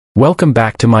Welcome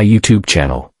back to my YouTube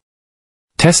channel.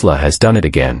 Tesla has done it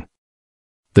again.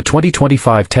 The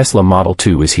 2025 Tesla Model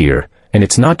 2 is here, and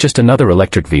it's not just another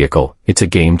electric vehicle, it's a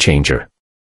game changer.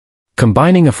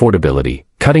 Combining affordability,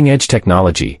 cutting-edge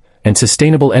technology, and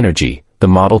sustainable energy, the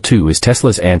Model 2 is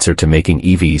Tesla's answer to making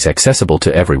EVs accessible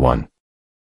to everyone.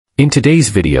 In today's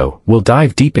video, we'll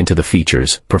dive deep into the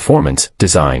features, performance,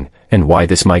 design, and why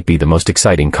this might be the most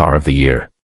exciting car of the year.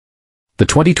 The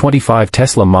 2025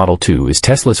 Tesla Model 2 is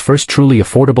Tesla's first truly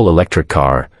affordable electric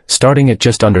car, starting at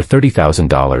just under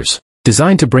 $30,000.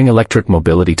 Designed to bring electric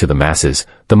mobility to the masses,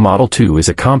 the Model 2 is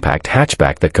a compact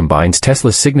hatchback that combines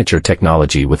Tesla's signature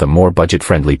technology with a more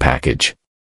budget-friendly package.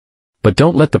 But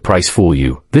don't let the price fool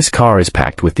you, this car is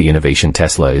packed with the innovation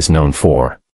Tesla is known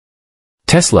for.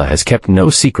 Tesla has kept no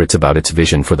secrets about its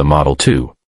vision for the Model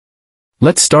 2.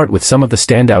 Let's start with some of the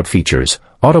standout features: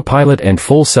 Autopilot and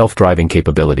full self-driving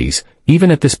capabilities.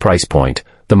 Even at this price point,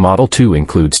 the Model 2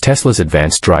 includes Tesla's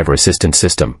advanced driver assistance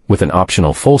system, with an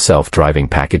optional full self-driving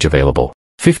package available.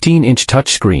 15-inch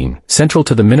touchscreen. Central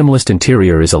to the minimalist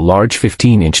interior is a large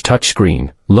 15-inch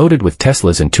touchscreen, loaded with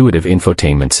Tesla's intuitive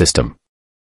infotainment system.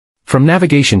 From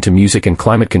navigation to music and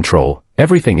climate control,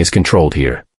 everything is controlled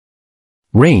here.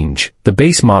 Range. The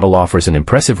base model offers an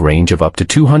impressive range of up to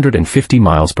 250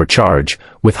 miles per charge,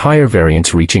 with higher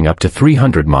variants reaching up to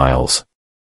 300 miles.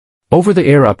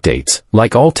 Over-the-air updates.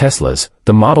 Like all Teslas,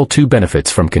 the Model 2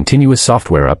 benefits from continuous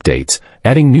software updates,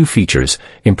 adding new features,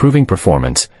 improving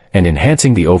performance, and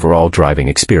enhancing the overall driving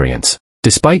experience.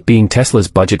 Despite being Tesla's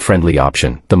budget-friendly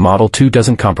option, the Model 2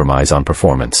 doesn't compromise on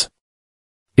performance.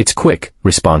 It's quick,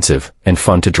 responsive, and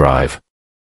fun to drive.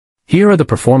 Here are the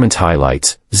performance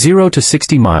highlights: 0 to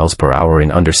 60 miles per hour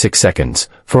in under 6 seconds.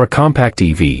 For a compact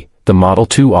EV, the Model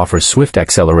 2 offers swift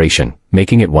acceleration,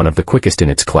 making it one of the quickest in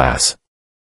its class.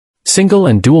 Single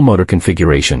and dual motor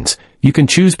configurations. You can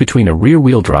choose between a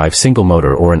rear-wheel drive single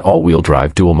motor or an all-wheel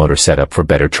drive dual motor setup for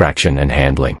better traction and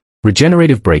handling.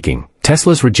 Regenerative braking.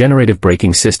 Tesla's regenerative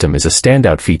braking system is a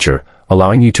standout feature,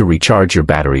 allowing you to recharge your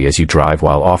battery as you drive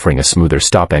while offering a smoother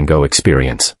stop-and-go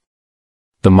experience.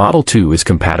 The Model 2 is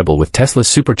compatible with Tesla's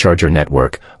supercharger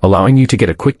network, allowing you to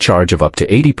get a quick charge of up to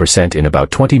 80% in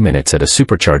about 20 minutes at a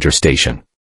supercharger station.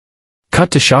 Cut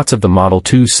to shots of the Model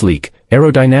 2's sleek,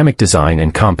 aerodynamic design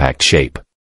and compact shape.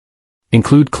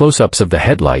 Include close-ups of the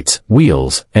headlights,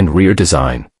 wheels, and rear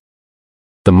design.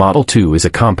 The Model 2 is a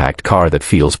compact car that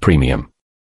feels premium.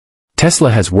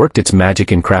 Tesla has worked its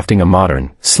magic in crafting a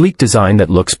modern, sleek design that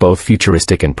looks both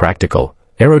futuristic and practical.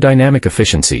 Aerodynamic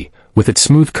efficiency. With its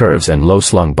smooth curves and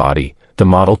low-slung body, the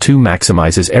Model 2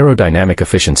 maximizes aerodynamic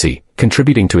efficiency,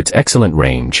 contributing to its excellent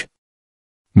range.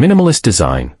 Minimalist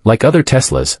design. Like other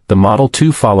Teslas, the Model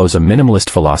 2 follows a minimalist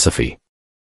philosophy.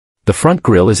 The front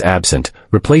grille is absent,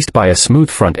 replaced by a smooth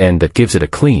front end that gives it a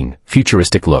clean,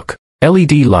 futuristic look.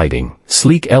 LED lighting.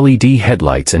 Sleek LED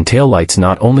headlights and taillights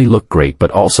not only look great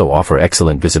but also offer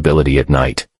excellent visibility at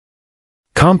night.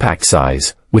 Compact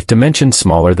size. With dimensions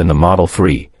smaller than the Model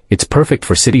 3, it's perfect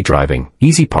for city driving,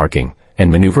 easy parking,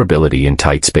 and maneuverability in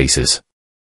tight spaces.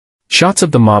 Shots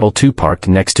of the Model 2 parked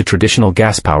next to traditional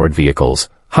gas-powered vehicles,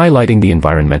 highlighting the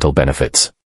environmental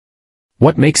benefits.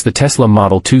 What makes the Tesla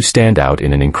Model 2 stand out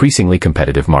in an increasingly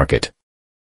competitive market?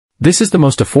 This is the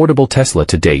most affordable Tesla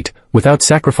to date, without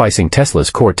sacrificing Tesla's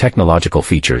core technological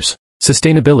features.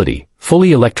 Sustainability.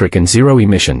 Fully electric and zero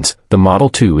emissions, the Model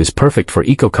 2 is perfect for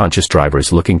eco-conscious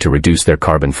drivers looking to reduce their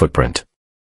carbon footprint.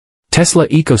 Tesla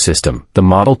ecosystem. The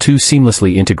Model 2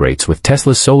 seamlessly integrates with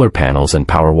Tesla's solar panels and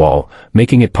Powerwall,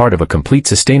 making it part of a complete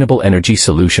sustainable energy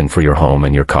solution for your home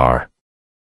and your car.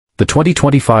 The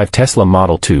 2025 Tesla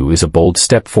Model 2 is a bold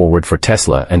step forward for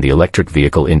Tesla and the electric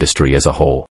vehicle industry as a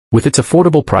whole. With its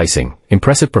affordable pricing,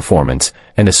 impressive performance,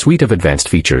 and a suite of advanced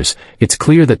features, it's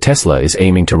clear that Tesla is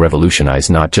aiming to revolutionize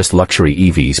not just luxury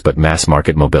EVs but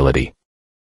mass-market mobility.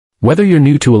 Whether you're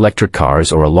new to electric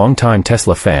cars or a longtime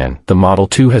Tesla fan, the Model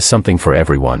 2 has something for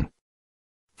everyone.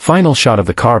 Final shot of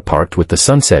the car parked with the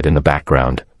sunset in the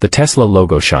background, the Tesla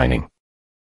logo shining.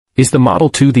 Is the Model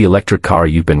 2 the electric car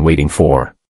you've been waiting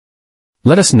for?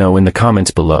 Let us know in the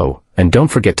comments below, and don't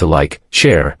forget to like,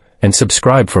 share, and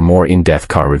subscribe for more in-depth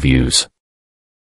car reviews.